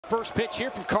first pitch here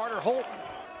from Carter Holt.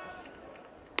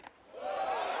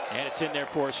 And it's in there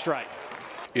for a strike.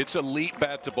 It's elite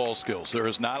bat-to-ball skills. There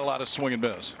is not a lot of swing and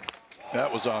miss.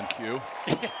 That was on cue.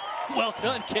 Well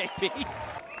done, KP.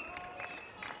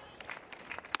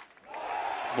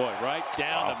 Boy, right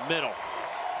down the middle.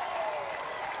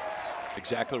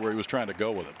 Exactly where he was trying to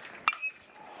go with it.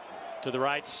 To the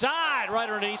right side, right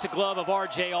underneath the glove of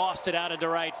R.J. Austin out into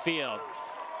right field.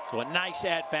 So a nice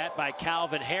at-bat by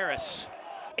Calvin Harris.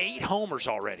 8 homers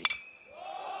already.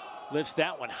 Lifts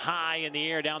that one high in the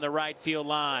air down the right field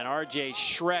line. R.J.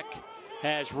 Schreck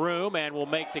has room and will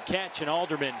make the catch, and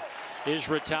Alderman is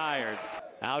retired.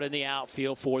 Out in the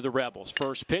outfield for the Rebels.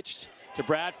 First pitch to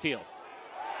Bradfield.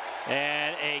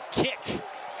 And a kick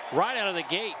right out of the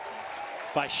gate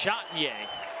by Chatinier.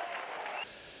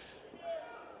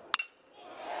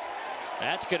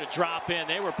 That's going to drop in.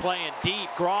 They were playing deep.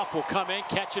 Groff will come in,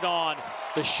 catch it on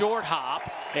the short hop,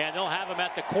 and they'll have him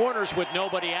at the corners with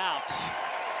nobody out.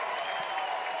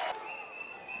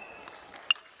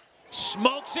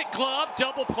 Smokes it, glove,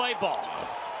 double play ball.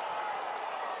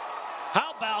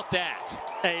 How about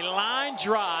that? A line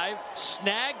drive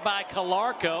snagged by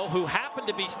Calarco, who happened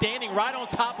to be standing right on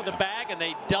top of the bag, and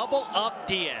they double up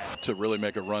Diaz. To really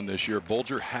make a run this year,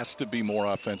 Bolger has to be more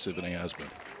offensive than he has been.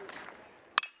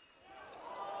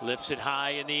 Lifts it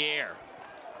high in the air.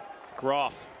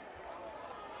 Groff.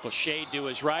 Lachey to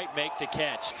his right, make the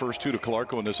catch. First 2 to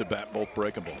Calarco in this at bat, both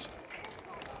breaking balls.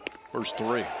 First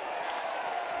 3.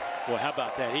 Boy, how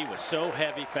about that? He was so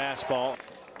heavy fastball.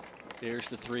 There's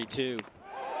the 3-2.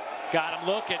 Got him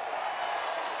looking.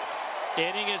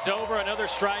 Inning is over. Another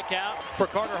strikeout for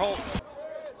Carter Holt.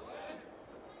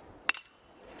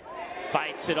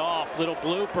 Fights it off. Little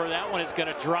blooper. That one is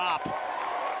going to drop.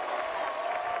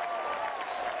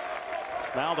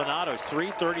 Maldonado's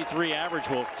 .333 average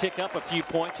will tick up a few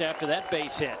points after that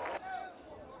base hit.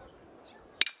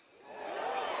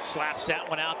 Slaps that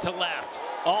one out to left.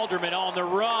 Alderman on the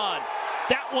run.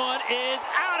 That one is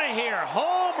out of here.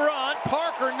 Home run.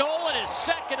 Parker Nolan is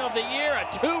second of the year. A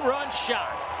 2-run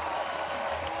shot.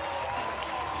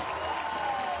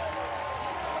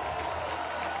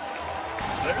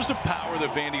 There's the power that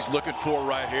Vandy's looking for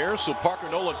right here. So Parker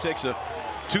Nolan takes a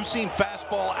 2-seam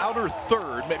fastball outer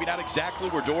third, maybe not exactly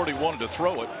where Doherty wanted to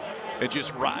throw it. It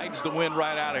just rides the wind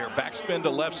right out of here. Backspin to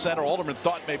left center. Alderman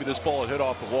thought maybe this ball had hit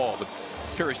off the wall, but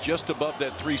carries just above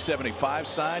that 375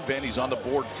 sign. Vandy's on the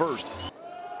board first.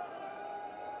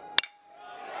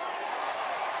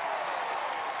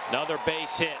 Another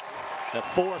base hit, the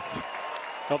 4th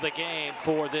of the game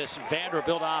for this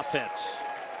Vanderbilt offense.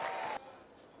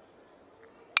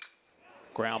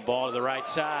 Ground ball to the right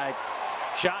side.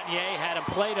 Chatinier had him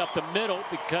played up the middle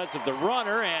because of the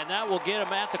runner, and that will get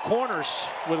him at the corners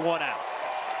with 1 out.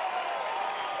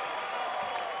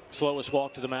 Slowest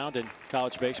walk to the mound in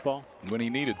college baseball. When he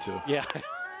needed to. Yeah.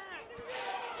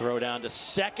 Throw down to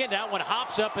second. That one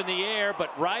hops up in the air,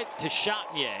 but right to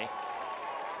Chatinier.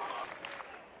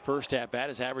 First at bat,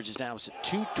 his average is now at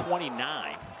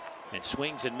 229, and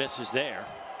swings and misses there.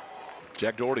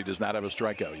 Jack Doherty does not have a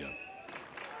strikeout yet.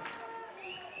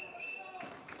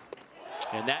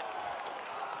 And that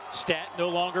stat no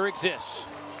longer exists.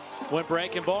 When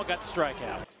breaking ball, got the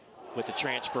strikeout with the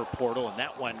transfer portal, and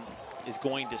that one is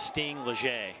going to sting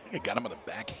Leger. It got him on the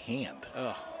backhand.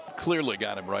 Ugh. Clearly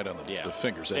got him right on the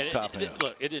fingers, that top hand.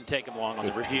 Look, it didn't take him long on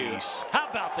the review. How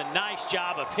about the nice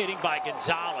job of hitting by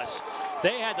Gonzalez?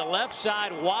 They had the left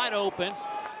side wide open,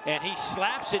 and he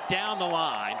slaps it down the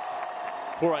line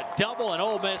for a double, and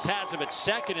Ole Miss has him at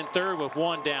second and third with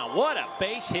 1 down. What a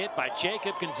base hit by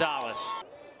Jacob Gonzalez.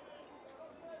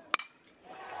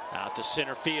 Out to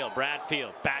center field.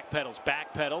 Bradfield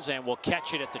backpedals, and will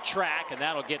catch it at the track, and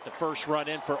that'll get the first run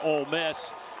in for Ole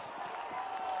Miss.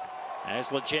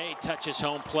 As Leger touches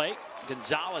home plate,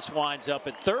 Gonzalez winds up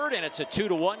at third, and it's a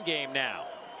 2-1 game now.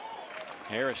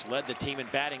 Harris led the team in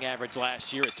batting average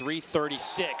last year at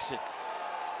 .336. It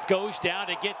goes down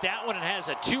to get that one and has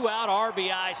a 2-out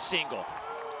RBI single.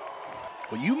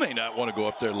 Well, you may not want to go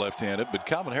up there left-handed, but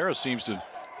Calvin Harris seems to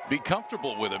be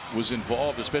comfortable with it. Was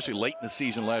involved, especially late in the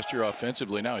season last year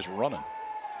offensively. Now he's running.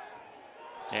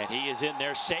 And he is in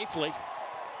there safely.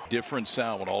 Different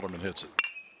sound when Alderman hits it.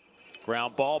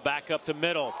 Ground ball back up the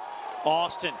middle.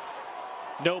 Austin,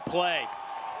 no play.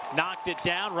 Knocked it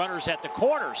down. Runners at the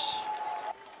corners.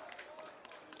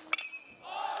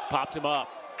 Popped him up.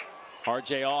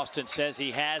 R.J. Austin says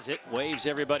he has it. Waves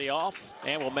everybody off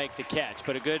and will make the catch.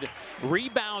 But a good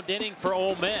rebound inning for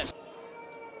Ole Miss.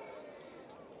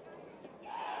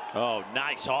 Oh,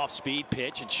 nice off-speed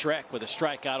pitch, and Schreck with a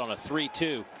strikeout on a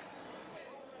 3-2.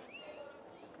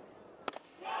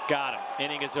 Got him.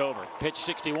 Inning is over. Pitch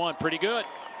 61. Pretty good.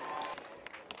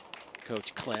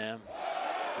 Coach Clem,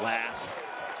 Laugh,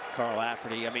 Carl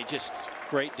Lafferty. I mean, just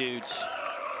great dudes.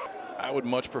 I would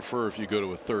much prefer if you go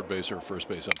to a third base or a first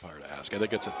base umpire to ask. I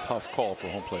think it's a tough call for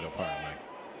a home plate umpire to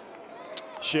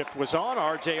make. Shift was on.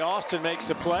 R.J. Austin makes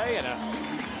the play, and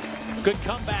a good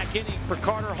comeback inning for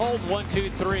Carter Holton.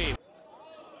 1-2-3.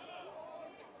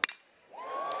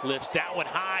 Lifts that one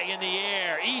high in the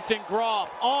air. Ethan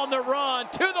Groff on the run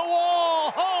to the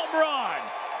wall. Home run.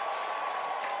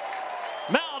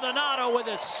 Maldonado with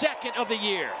his second of the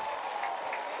year.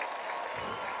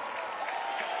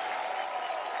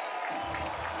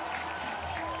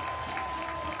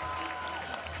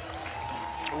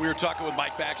 We were talking with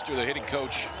Mike Baxter, the hitting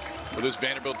coach for this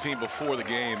Vanderbilt team before the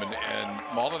game, and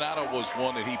Maldonado was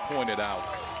one that he pointed out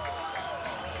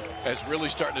as really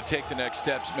starting to take the next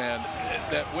steps, man.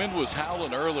 That wind was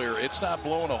howling earlier. It's not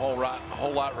blowing a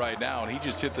whole lot right now, and he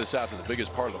just hit this out to the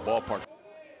biggest part of the ballpark.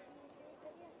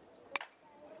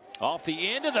 Off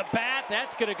the end of the bat,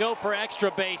 that's going to go for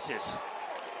extra bases.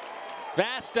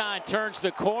 Vastine turns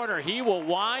the corner. He will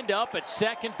wind up at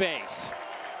second base.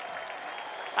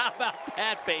 How about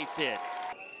that base hit?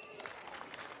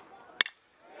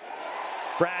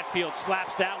 Bradfield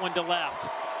slaps that one to left.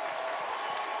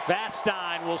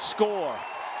 Vastine will score.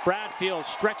 Bradfield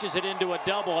stretches it into a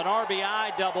double, an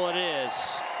RBI double it is,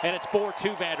 and it's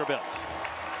 4-2 Vanderbilt.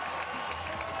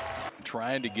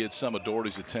 Trying to get some of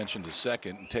Doherty's attention to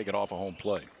second and take it off a home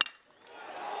play.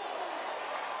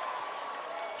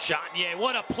 Chatinier,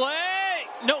 what a play!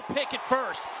 No pick at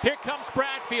first. Here comes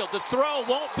Bradfield. The throw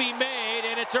won't be made,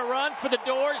 and it's a run for the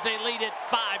Doors. They lead it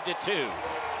 5-2.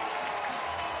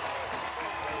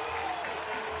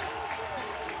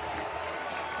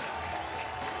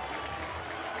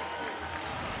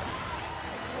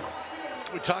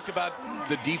 We talked about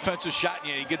the defensive shot.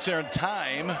 Yeah, he gets there in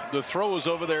time. The throw is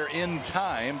over there in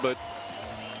time, but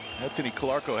Anthony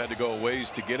Calarco had to go a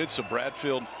ways to get it. So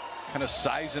Bradfield kind of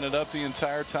sizing it up the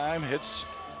entire time. Hits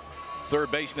third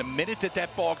base. The minute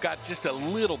that ball got just a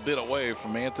little bit away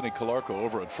from Anthony Calarco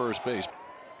over at first base.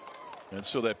 And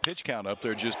so that pitch count up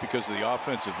there just because of the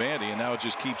offensive ante, and now it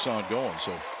just keeps on going.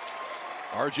 So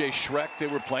R.J. Schreck, they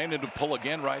were playing him to pull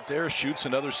again right there. Shoots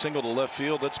another single to left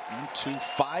field. That's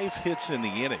 5 hits in the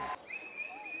inning.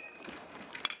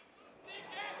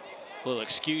 Little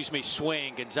excuse me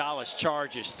swing. Gonzalez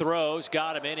charges, throws,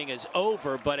 got him. Inning is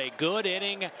over, but a good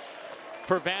inning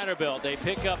for Vanderbilt. They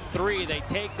pick up 3. They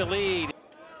take the lead.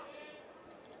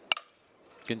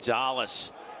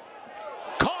 Gonzalez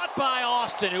caught by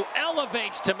Austin, who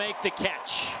elevates to make the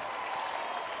catch.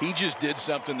 He just did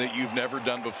something that you've never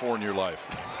done before in your life.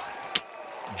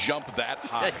 Jump that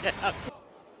high.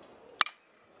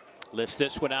 Lifts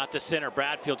this one out to center.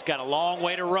 Bradfield's got a long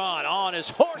way to run. On his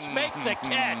horse, makes the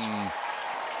catch.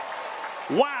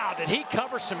 Wow, did he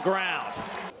cover some ground?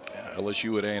 Yeah,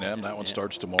 LSU at A&M. That one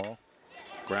starts tomorrow.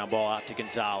 Ground ball out to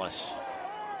Gonzalez.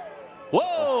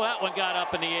 Whoa, that one got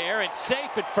up in the air and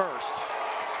safe at first.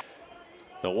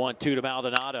 The 1-2 to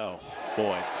Maldonado.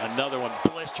 Boy, another one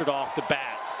blistered off the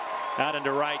bat. Out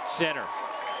into right center.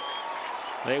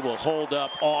 They will hold up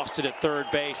Austin at third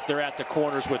base. They're at the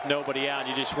corners with nobody out.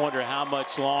 You just wonder how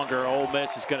much longer Ole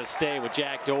Miss is going to stay with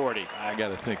Jack Doherty. I got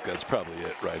to think that's probably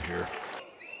it right here.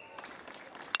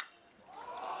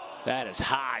 That is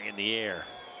high in the air.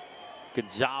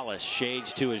 Gonzalez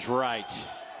shades to his right.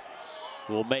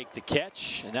 Will make the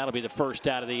catch, and that'll be the first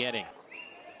out of the inning.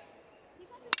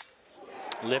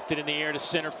 Lifted in the air to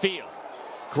center field.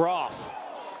 Groff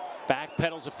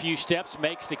backpedals a few steps,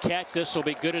 makes the catch. This will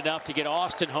be good enough to get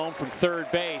Austin home from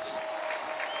third base.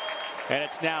 And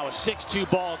it's now a 6-2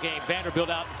 ball game. Vanderbilt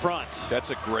out in front.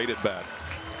 That's a great at bat.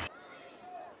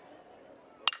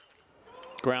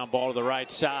 Ground ball to the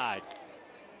right side.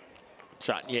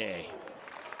 Chatinier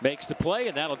makes the play,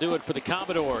 and that'll do it for the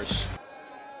Commodores.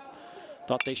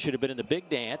 Thought they should have been in the big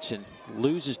dance, and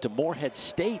loses to Morehead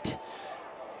State.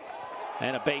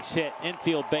 And a base hit,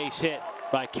 infield base hit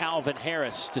by Calvin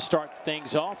Harris to start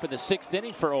things off in the 6th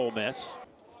inning for Ole Miss.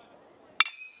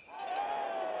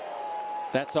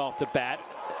 That's off the bat.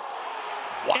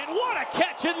 Wow. And what a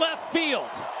catch in left field.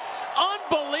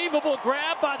 Unbelievable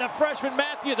grab by the freshman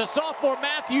the sophomore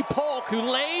Matthew Polk, who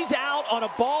lays out on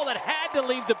a ball that had to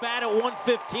leave the bat at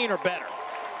 115 or better.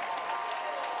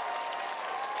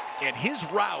 And his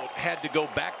route had to go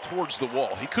back towards the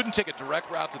wall. He couldn't take a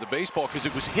direct route to the baseball because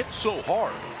it was hit so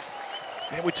hard.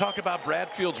 And we talked about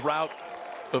Bradfield's route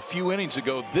a few innings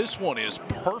ago. This one is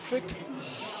perfect.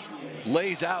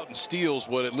 Lays out and steals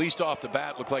what, at least off the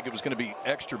bat, looked like it was going to be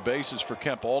extra bases for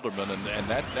Kemp Alderman. And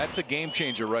that's a game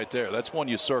changer right there. That's one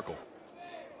you circle.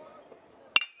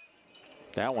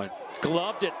 That one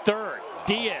gloved at third.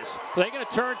 Diaz, are they going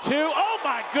to turn two? Oh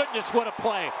my goodness, what a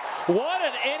play. What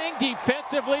an inning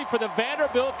defensively for the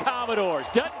Vanderbilt Commodores.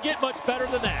 Doesn't get much better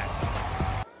than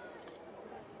that.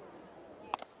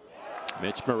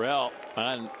 Mitch Morrell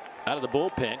out of the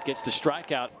bullpen gets the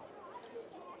strikeout.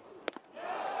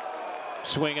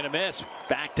 Swing and a miss.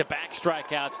 Back-to-back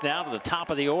strikeouts now to the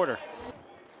top of the order.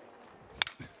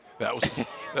 That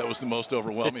was the most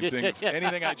overwhelming thing of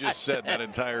anything I just said that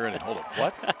entire inning. Hold on,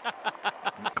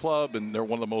 what? Club, and they're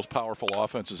one of the most powerful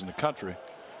offenses in the country.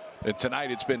 And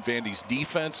tonight it's been Vandy's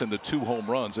defense and the 2 home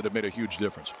runs that have made a huge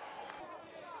difference.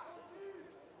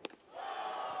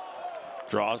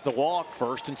 Draws the walk,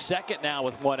 first and second now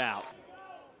with 1 out.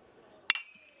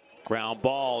 Ground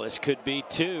ball, this could be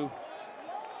 2.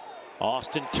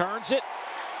 Austin turns it,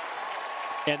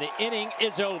 and the inning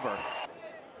is over.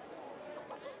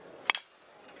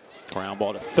 Ground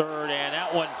ball to third, and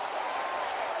that one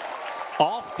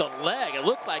off the leg. It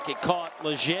looked like it caught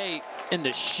Leger in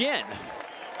the shin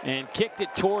and kicked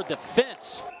it toward the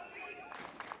fence.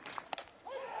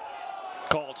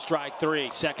 Called strike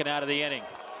 3, second out of the inning.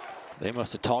 They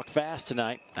must have talked fast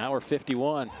tonight. Hour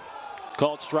 51.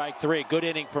 Called strike 3. Good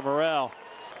inning for Morrell.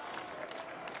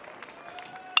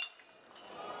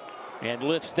 And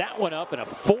lifts that one up in a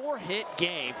 4-hit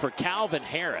game for Calvin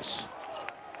Harris.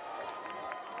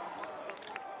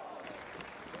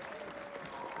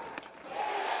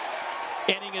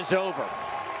 Inning is over.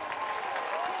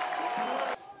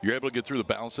 You're able to get through the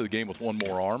balance of the game with 1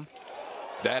 more arm.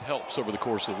 That helps over the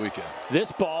course of the weekend.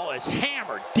 This ball is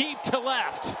hammered deep to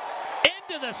left.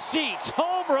 Into the seats.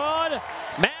 Home run,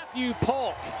 Matthew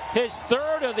Polk. His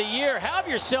 3rd of the year. Have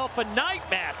yourself a night,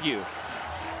 Matthew.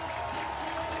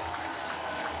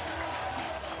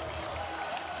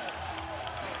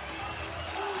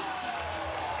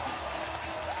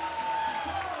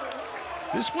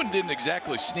 This one didn't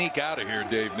exactly sneak out of here,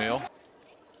 Dave Neal.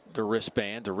 The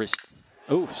wristband, the wrist.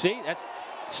 Oh, see, that's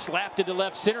slapped into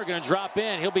left center, going to drop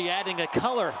in. He'll be adding a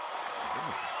color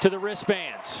to the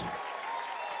wristbands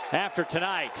after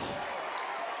tonight.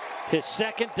 His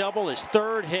 2nd double, his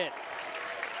 3rd hit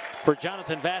for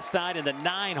Jonathan Vastine in the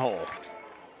 9-hole.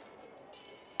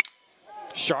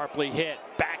 Sharply hit,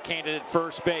 backhanded at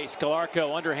first base.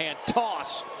 Galarco underhand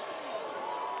toss.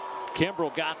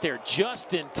 Kimbrell got there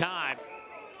just in time.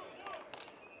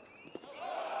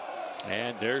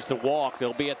 And there's the walk.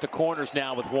 They'll be at the corners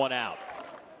now with 1 out.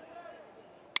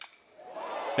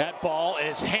 That ball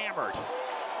is hammered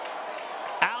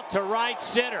out to right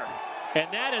center. And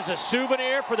that is a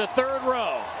souvenir for the 3rd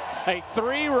row. A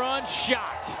 3-run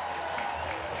shot.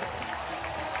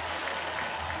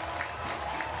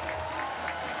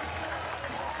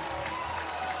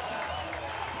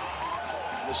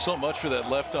 There's so much for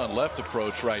that left-on-left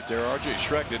approach right there. R.J.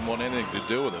 Schreck didn't want anything to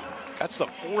do with it. That's the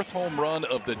 4th home run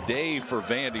of the day for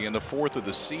Vandy and the 4th of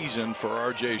the season for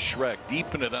R.J. Schreck.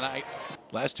 Deep into the night.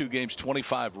 Last 2 games,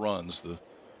 25 runs. The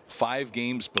 5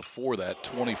 games before that,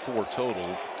 24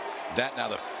 total. That now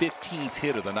the 15th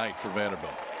hit of the night for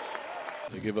Vanderbilt.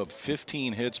 They give up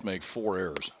 15 hits, make 4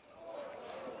 errors.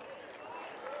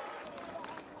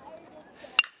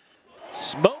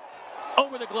 Smoked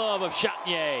over the glove of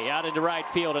Chatinier out into right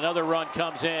field. Another run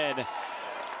comes in.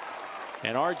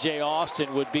 And R.J.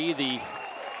 Austin would be the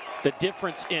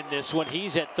difference in this one.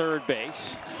 He's at 3rd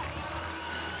base.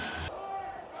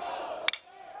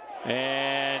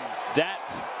 And that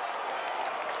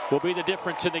will be the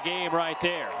difference in the game right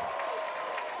there.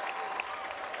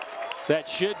 That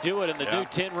should do it in the new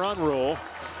 10-run rule,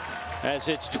 as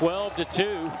it's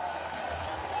 12-2.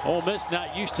 Ole Miss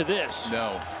not used to this.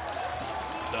 No,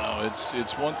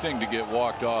 it's one thing to get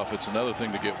walked off. It's another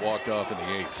thing to get walked off in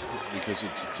the 8th, because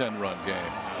it's a 10-run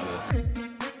game.